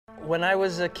When I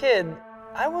was a kid,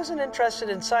 I wasn't interested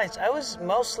in science. I was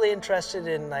mostly interested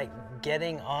in like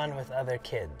getting on with other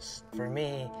kids. For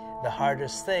me, the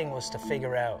hardest thing was to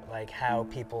figure out like how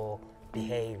people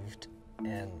behaved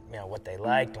and what they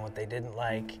liked and what they didn't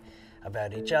like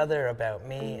about each other, about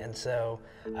me. And so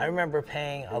I remember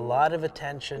paying a lot of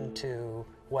attention to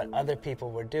what other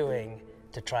people were doing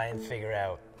to try and figure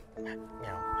out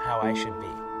how I should be.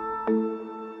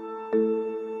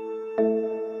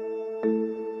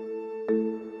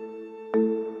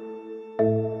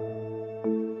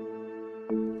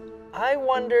 I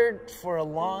wondered for a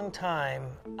long time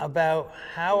about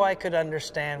how I could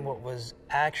understand what was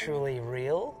actually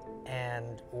real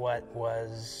and what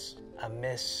was a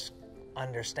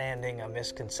misunderstanding, a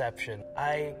misconception.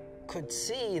 I could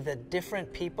see that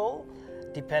different people,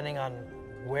 depending on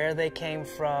where they came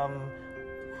from,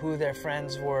 who their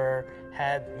friends were,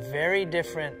 had very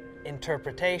different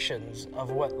interpretations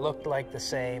of what looked like the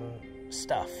same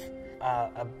stuff.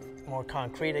 A more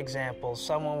concrete example,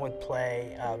 someone would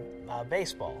play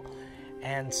baseball,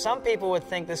 and some people would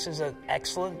think this is an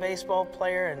excellent baseball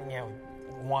player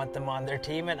and want them on their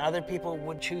team, and other people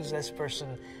would choose this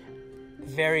person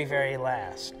very, very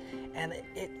last. And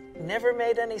it never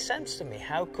made any sense to me.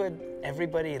 How could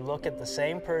everybody look at the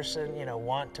same person,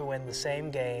 want to win the same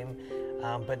game,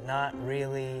 but not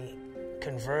really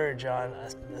converge on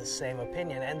the same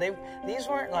opinion? And these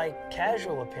weren't like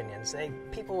casual opinions.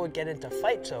 People would get into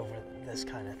fights over this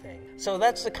kind of thing. So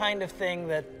that's the kind of thing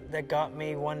that got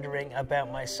me wondering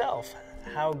about myself.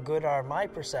 How good are my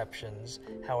perceptions?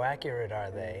 How accurate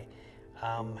are they?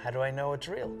 How do I know it's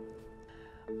real?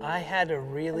 I had a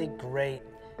really great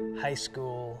high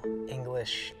school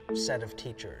English set of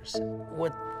teachers.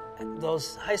 What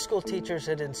those high school teachers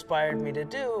had inspired me to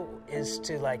do is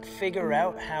to figure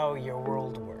out how your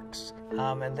world works.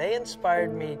 And they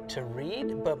inspired me to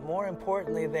read, but more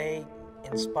importantly, they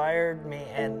inspired me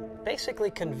and basically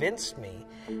convinced me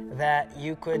that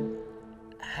you could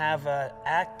have an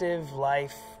active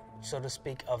life, so to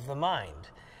speak, of the mind.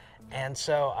 And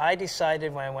so I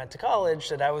decided when I went to college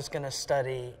that I was going to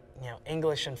study,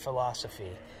 English and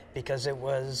philosophy because it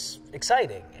was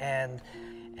exciting.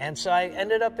 And so I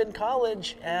ended up in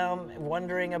college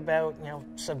wondering about,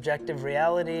 subjective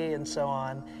reality and so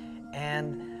on.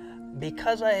 And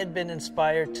because I had been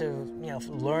inspired to,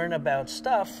 learn about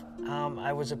stuff,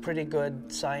 I was a pretty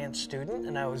good science student,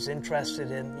 and I was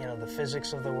interested in, the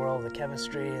physics of the world, the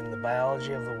chemistry and the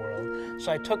biology of the world.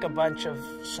 So I took a bunch of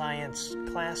science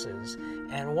classes.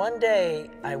 And one day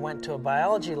I went to a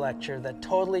biology lecture that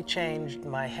totally changed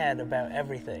my head about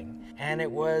everything. And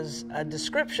it was a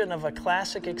description of a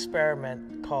classic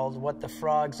experiment called What the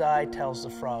Frog's Eye Tells the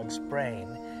Frog's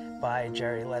Brain by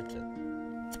Jerry Leadville.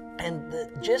 And the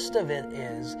gist of it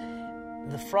is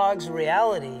the frog's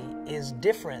reality is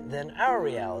different than our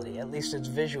reality, at least its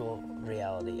visual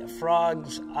reality. A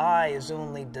frog's eye is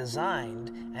only designed,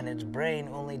 and its brain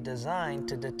only designed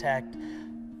to detect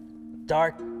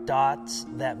dark dots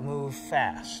that move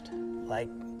fast, like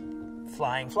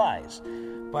flying flies.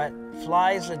 But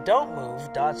flies that don't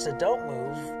move, dots that don't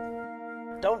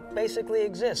move, don't basically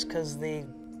exist because the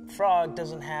frog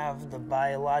doesn't have the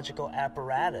biological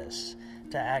apparatus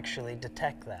to actually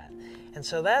detect that. And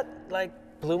so that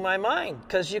blew my mind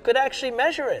because you could actually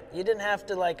measure it. You didn't have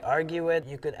to argue it.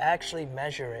 You could actually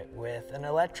measure it with an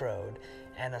electrode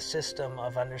and a system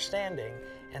of understanding.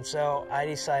 And so I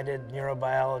decided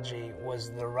neurobiology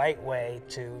was the right way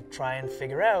to try and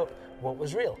figure out what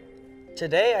was real.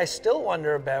 Today, I still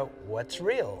wonder about what's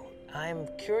real. I'm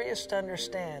curious to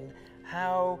understand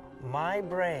how my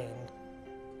brain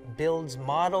builds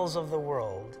models of the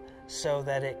world so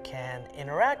that it can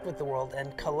interact with the world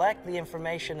and collect the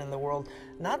information in the world,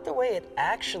 not the way it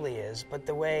actually is, but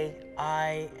the way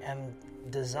I am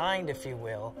designed, if you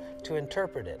will, to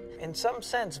interpret it. In some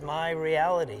sense, my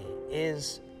reality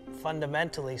is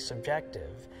fundamentally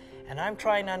subjective. And I'm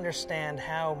trying to understand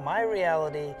how my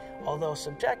reality, although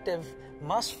subjective,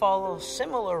 must follow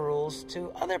similar rules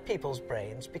to other people's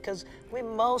brains because we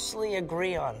mostly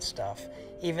agree on stuff,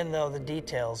 even though the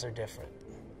details are different.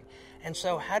 And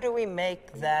so how do we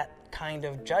make that kind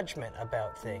of judgment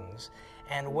about things?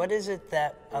 And what is it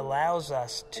that allows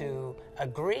us to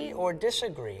agree or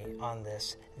disagree on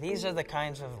this? These are the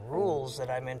kinds of rules that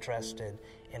I'm interested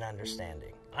in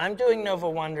understanding. I'm doing Nova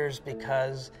Wonders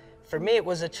because for me, it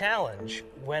was a challenge.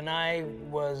 When I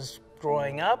was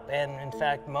growing up, and in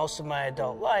fact, most of my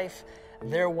adult life,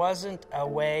 there wasn't a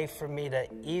way for me to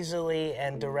easily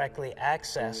and directly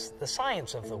access the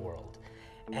science of the world.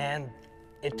 And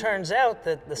it turns out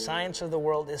that the science of the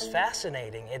world is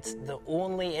fascinating. It's the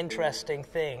only interesting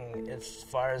thing as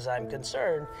far as I'm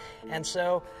concerned. And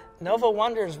so Nova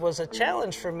Wonders was a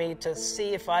challenge for me to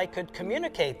see if I could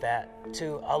communicate that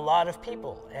to a lot of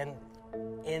people and,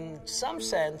 in some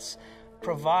sense,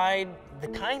 provide the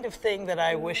kind of thing that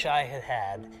I wish I had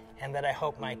had and that I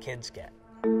hope my kids get.